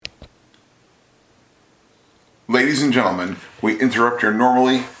Ladies and gentlemen, we interrupt your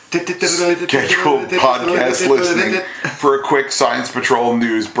normally scheduled podcast listening for a quick Science Patrol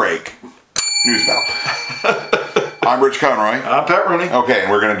news break. News bell. I'm Rich Conroy. I'm Pat Rooney. Okay, and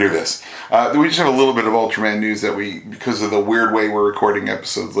we're going to do this. We just have a little bit of Ultraman news that because of the weird way we're recording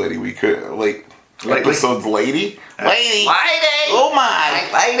episodes lately, Episodes lady? Lady! Oh my!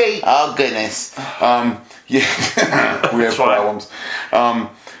 Lady! Oh goodness. Yeah, we have problems.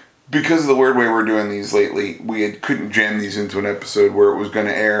 Because of the weird way we're doing these lately, we couldn't jam these into an episode where it was going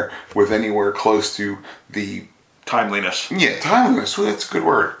to air with anywhere close to the... Timeliness. Yeah, timeliness. Well, that's a good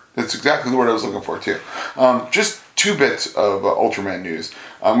word. That's exactly the word I was looking for, too. Just 2 bits of Ultraman news.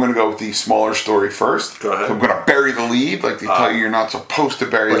 I'm going to go with the smaller story first. Go ahead. I'm going to bury the lead, like they tell you you're not supposed to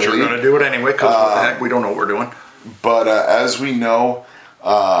bury the lead. But you're going to do it anyway, because what the heck, we don't know what we're doing. But as we know,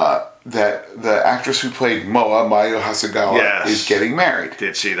 that the actress who played Moa, Mayu Hasegawa, is getting married.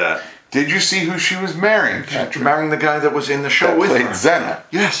 Did see that. Did you see who she was marrying? She's marrying the guy that was in the show with played her. Zena.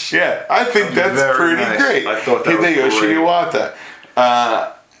 Yes. Yeah, I think that's pretty nice. great. I thought that was great. Iwata.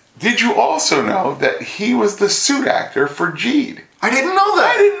 Did you also know that he was the suit actor for Jeed? I didn't know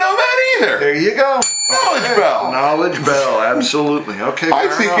that. I didn't know that either. There you go. Knowledge bell. Knowledge bell, absolutely. Okay, I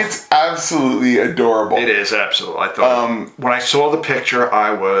think it's absolutely adorable. It is, absolutely. I thought, when I saw the picture,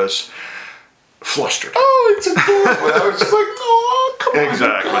 I was flustered. Oh, it's adorable. I was just like, oh, come on,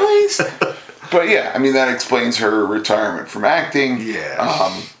 guys. But yeah, I mean, that explains her retirement from acting.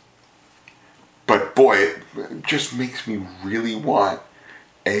 Yes. But boy, it just makes me really want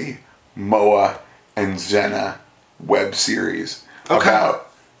a Moa and Zena web series about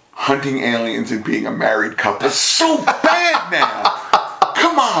hunting aliens and being a married couple. It's so bad now.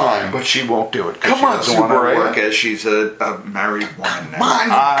 Come on. But she won't do it. Come on, she doesn't want to Super work as she's a married woman now.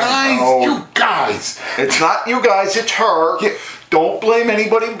 Come on, you guys. It's not you guys, it's her. Yeah. Don't blame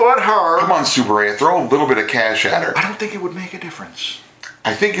anybody but her. Come on, Super Ray. Throw a little bit of cash at her. I don't think it would make a difference.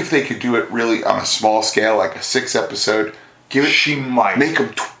 I think if they could do it really on a small scale, like a 6-episode, make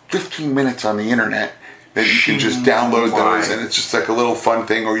them 15 minutes on the internet. That you can just download those, and it's just like a little fun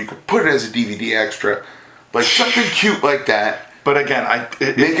thing, or you could put it as a DVD extra, like something cute like that. But again,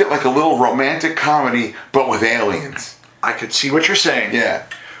 make it like a little romantic comedy, but with aliens. I could see what you're saying. Yeah,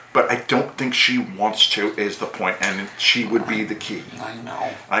 but I don't think she wants to. Is the point, and she would be the key. I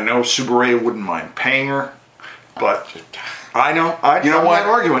know Subaraya wouldn't mind paying her, but I know. You know what? I'm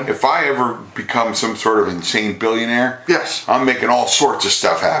not arguing. If I ever become some sort of insane billionaire, yes, I'm making all sorts of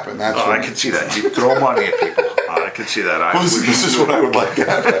stuff happen. That's what I can see that. You throw money at people. I can see that. This is what I would like to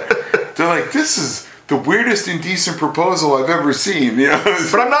have. They're like, this is the weirdest indecent proposal I've ever seen. You know,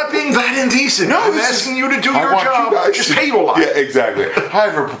 but I'm not being that indecent. No, I'm asking you to do your job. I just pay you a lot. Yeah, exactly. I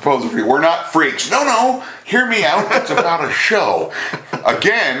have a proposal for you. We're not freaks. No. Hear me out. It's about a show.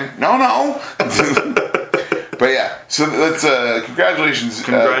 Again. No. But yeah, so let's congratulations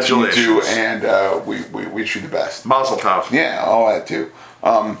to you two, and we wish you the best. Mazel tov. Yeah, all that too.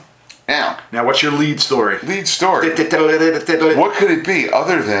 Now, what's your lead story? What could it be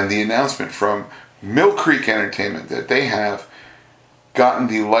other than the announcement from Mill Creek Entertainment that they have gotten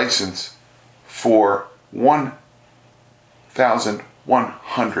the license for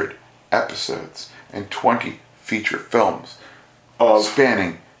 1,100 episodes and 20 feature films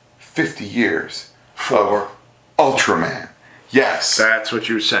spanning 50 years for Ultraman. Yes. That's what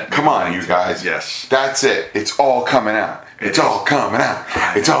you said. Come on, you guys. Yes. That's it. It's all coming out. It's all coming out.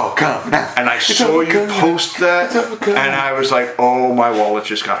 It's all coming out. And I saw you post that, and I was like, oh, my wallet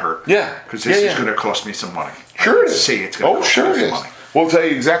just got hurt. Yeah. Because this is going to cost me some money. Sure it is. See, it's going to cost me some money. We'll tell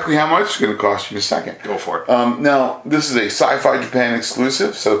you exactly how much it's going to cost you in a second. Go for it. Now, this is a Sci-Fi Japan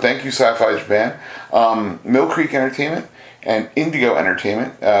exclusive, so thank you, Sci-Fi Japan. Mill Creek Entertainment and Indigo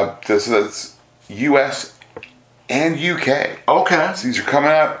Entertainment. That's U.S. and UK. Okay. So these are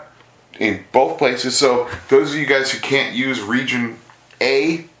coming out in both places. So those of you guys who can't use Region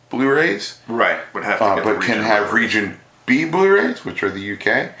A Blu-rays, would have to get but can have Region B Blu-rays, which are the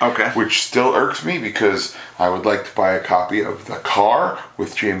UK. Okay. Which still irks me because I would like to buy a copy of The Car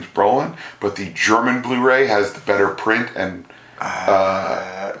with James Brolin, but the German Blu-ray has the better print and.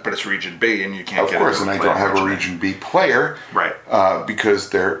 But it's Region B, and you can't get it. Of course, and I don't have a Region B player. Right. Because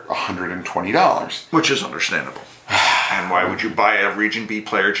they're $120. Which is understandable. And why would you buy a Region B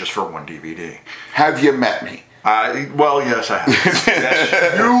player just for one DVD? Have you met me? Well, yes, I have.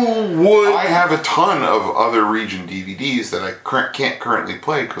 Yes, you would. I have a ton of other Region DVDs that I can't currently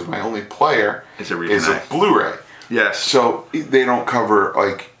play because my only player is a Blu-ray. Yes. So they don't cover,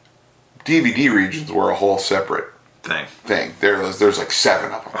 like, DVD regions were a whole separate thing. There's like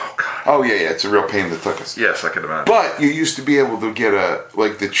 7 of them. Oh God. Oh yeah, it's a real pain in the tuchus. Yes, I can imagine. But you used to be able to get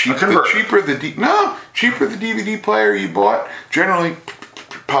the cheaper the DVD player you bought. Generally,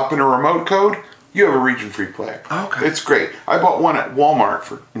 pop in a remote code, you have a region-free player. Okay. It's great. I bought one at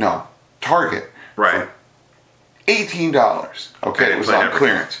Walmart Target. Right. For $18. Okay, it was on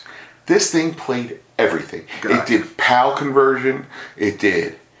clearance. This thing played everything. It did PAL conversion. It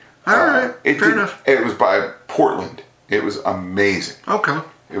did. All right. Fair enough. It was by Portland. It was amazing. Okay.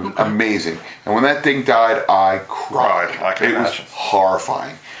 It was amazing. And when that thing died, I cried. I can imagine. It was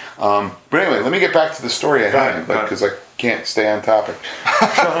horrifying. But anyway, let me get back to the story I had, because I can't stay on topic.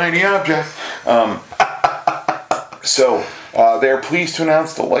 Shiny object. So, they are pleased to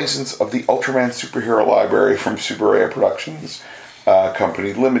announce the license of the Ultraman Superhero Library from Subaraya Productions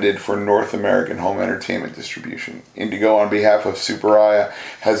Company Limited for North American home entertainment distribution. Indigo, on behalf of Subaraya,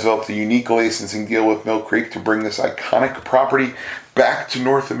 has developed a unique licensing deal with Mill Creek to bring this iconic property back to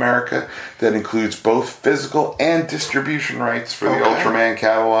North America that includes both physical and distribution rights for the Ultraman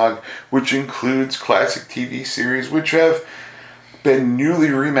catalog, which includes classic TV series which have been newly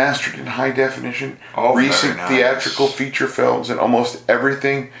remastered in high definition, recent theatrical feature films, and almost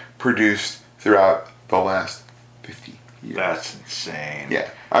everything produced throughout the last 50 years. That's insane. Yeah.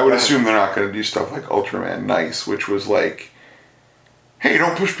 I would assume they're not going to do stuff like Ultraman Nice, which was like, hey,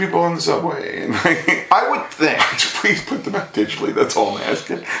 don't push people on the subway. And I would think. Please put them out digitally. That's all I'm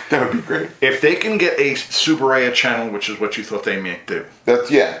asking. That would be great. If they can get a Subaraya channel, which is what you thought they might do. But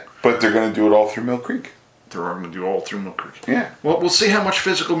they're going to do it all through Mill Creek. They're going to do all through Mill Creek. Yeah. Well, we'll see how much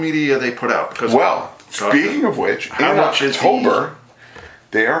physical media they put out. Because speaking of which, in October,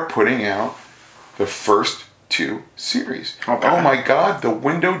 they are putting out the first 2 series. Okay. Oh my God, the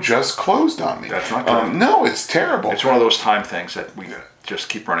window just closed on me. That's not good. No, it's terrible. It's one of those time things that we just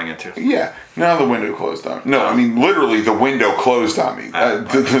keep running into. Yeah. Now the window closed on me. No, I mean literally the window closed on me.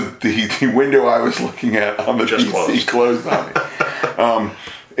 The window I was looking at on the PC closed on me.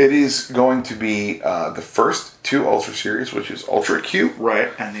 It is going to be the first 2 Ultra series, which is Ultra Q,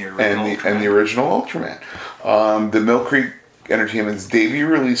 right, and the original Ultraman. The Mill Creek Entertainment's debut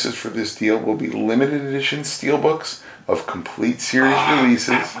releases for this deal will be limited edition steelbooks of complete series releases.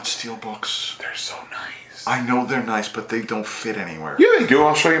 I want steelbooks. They're so nice. I know they're nice, but they don't fit anywhere. Yeah, they do.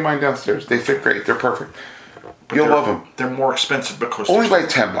 I'll show you mine downstairs. They fit great. They're perfect. But you'll love them. They're more expensive because only by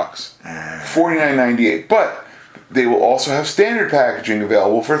 $10, $49.98. But they will also have standard packaging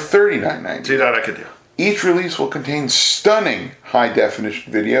available for $39.98. See, that I could do. Each release will contain stunning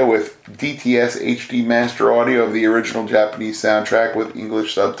high-definition video with DTS HD master audio of the original Japanese soundtrack with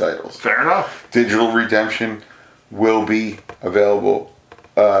English subtitles. Fair enough. Digital redemption will be available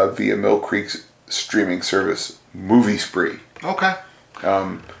via Mill Creek's streaming service, Movie Spree. Okay.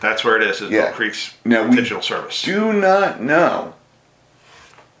 That's where it is Mill Creek's digital service. Do not know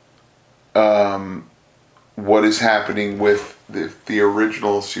what is happening with the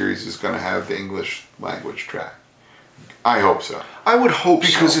original series is going to have the English language track. I hope so. I would hope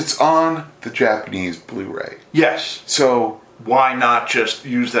because it's on the Japanese Blu-ray. Yes. So why not just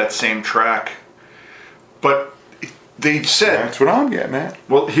use that same track? But they said... That's what I'm getting at.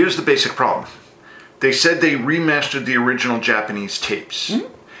 Well, here's the basic problem. They said they remastered the original Japanese tapes. Mm-hmm.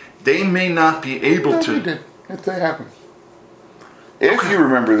 They may not be able to... They did. They happened. If you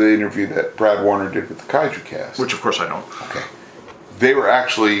remember the interview that Brad Warner did with the Kaiju Cast. Which, of course, I don't. Okay. They were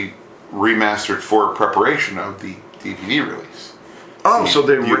actually remastered for preparation of the DVD release. Oh, so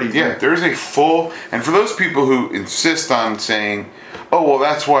they already... Yeah, there's a full... And for those people who insist on saying, oh, well,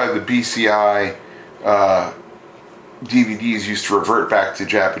 that's why the BCI DVDs used to revert back to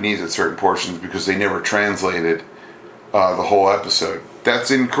Japanese at certain portions because they never translated the whole episode.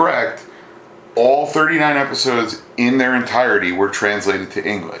 That's incorrect. All 39 episodes in their entirety were translated to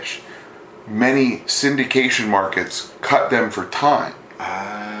English. Many syndication markets cut them for time.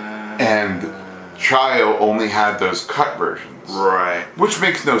 And Chayo only had those cut versions. Right. Which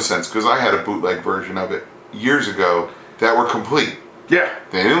makes no sense because I had a bootleg version of it years ago that were complete. Yeah.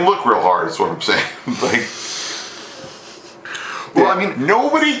 They didn't look real hard, is what I'm saying. Well, I mean,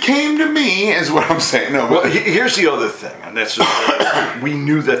 nobody came to me, is what I'm saying. No, well, here's the other thing, and that's we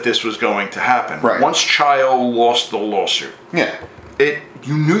knew that this was going to happen. Right. Once Chayo lost the lawsuit,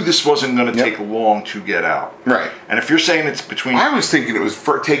 you knew this wasn't going to take long to get out. Right. And if you're saying it's between... I was thinking it was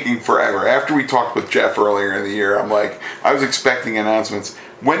taking forever. After we talked with Jeff earlier in the year, I'm like, I was expecting announcements.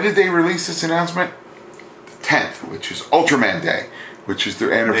 When did they release this announcement? The 10th, which is Ultraman Day, which is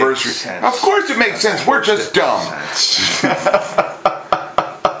their anniversary. Of course it makes sense. We're just dumb.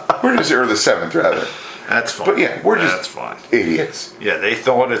 Or the 7th, rather. That's fine. But yeah, we're That's just fine. idiots. Yeah, they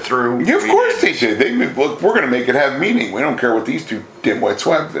thought it through. Yeah, of course they did. Look, we're going to make it have meaning. We don't care what these two dimwits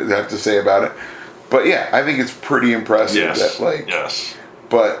have to say about it. But yeah, I think it's pretty impressive. Yes. That, yes.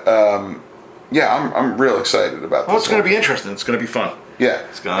 But yeah, I'm real excited about this. Well, it's going to be interesting. It's going to be fun. Yeah,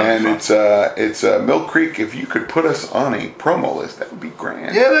 it's Mill Creek. If you could put us on a promo list, that would be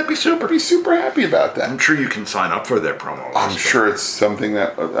grand. Yeah, that'd be super. I'd be super happy about that. I'm sure you can sign up for their promo list. I'm sure it's something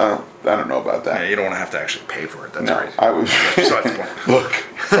that I don't know about that. Yeah, you don't want to have to actually pay for it. That's no, crazy. I was. Look,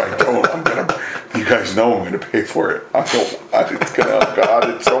 if I don't, you guys know I'm gonna pay for it. Oh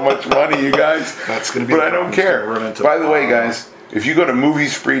God, it's so much money, you guys. That's gonna be. But I don't care. By the way, guys, if you go to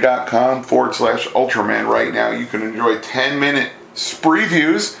moviespree.com/Ultraman right now, you can enjoy 10-minute spree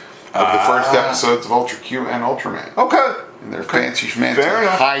views of the first episodes of Ultra Q and Ultraman. Okay. And they're fancy schmancy, Fair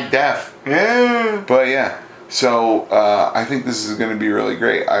enough. high def. Yeah. But yeah, so I think this is going to be really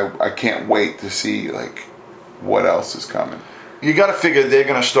great. I can't wait to see like what else is coming. You got to figure they're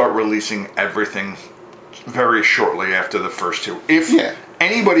going to start releasing everything very shortly after the first two. If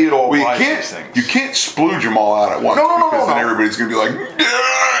anybody at all buys these things. You can't splooge them all out at once because then everybody's going to be like,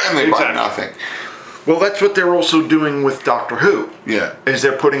 yeah, and they buy nothing. Well, that's what they're also doing with Doctor Who. Yeah. Is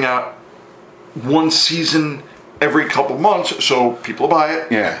they're putting out one season every couple months, so people buy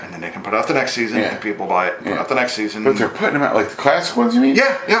it. Yeah. And then they can put out the next season, and people buy it, put out the next season. But they're putting them out like the classic ones, you mean?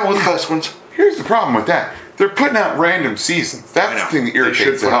 Yeah, all the classic ones. Here's the problem with that. They're putting out random seasons. That's the thing that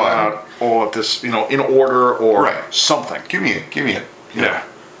irritates the hell out of me. All of this, in order or something. Give me it. Yeah.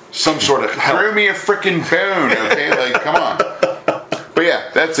 Some sort of help. Throw me a freaking bone, okay? Like, come on. But yeah,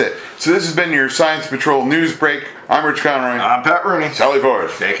 that's it. So this has been your Science Patrol News Break. I'm Rich Conroy. I'm Pat Rooney. Sally Ford.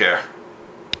 Take care.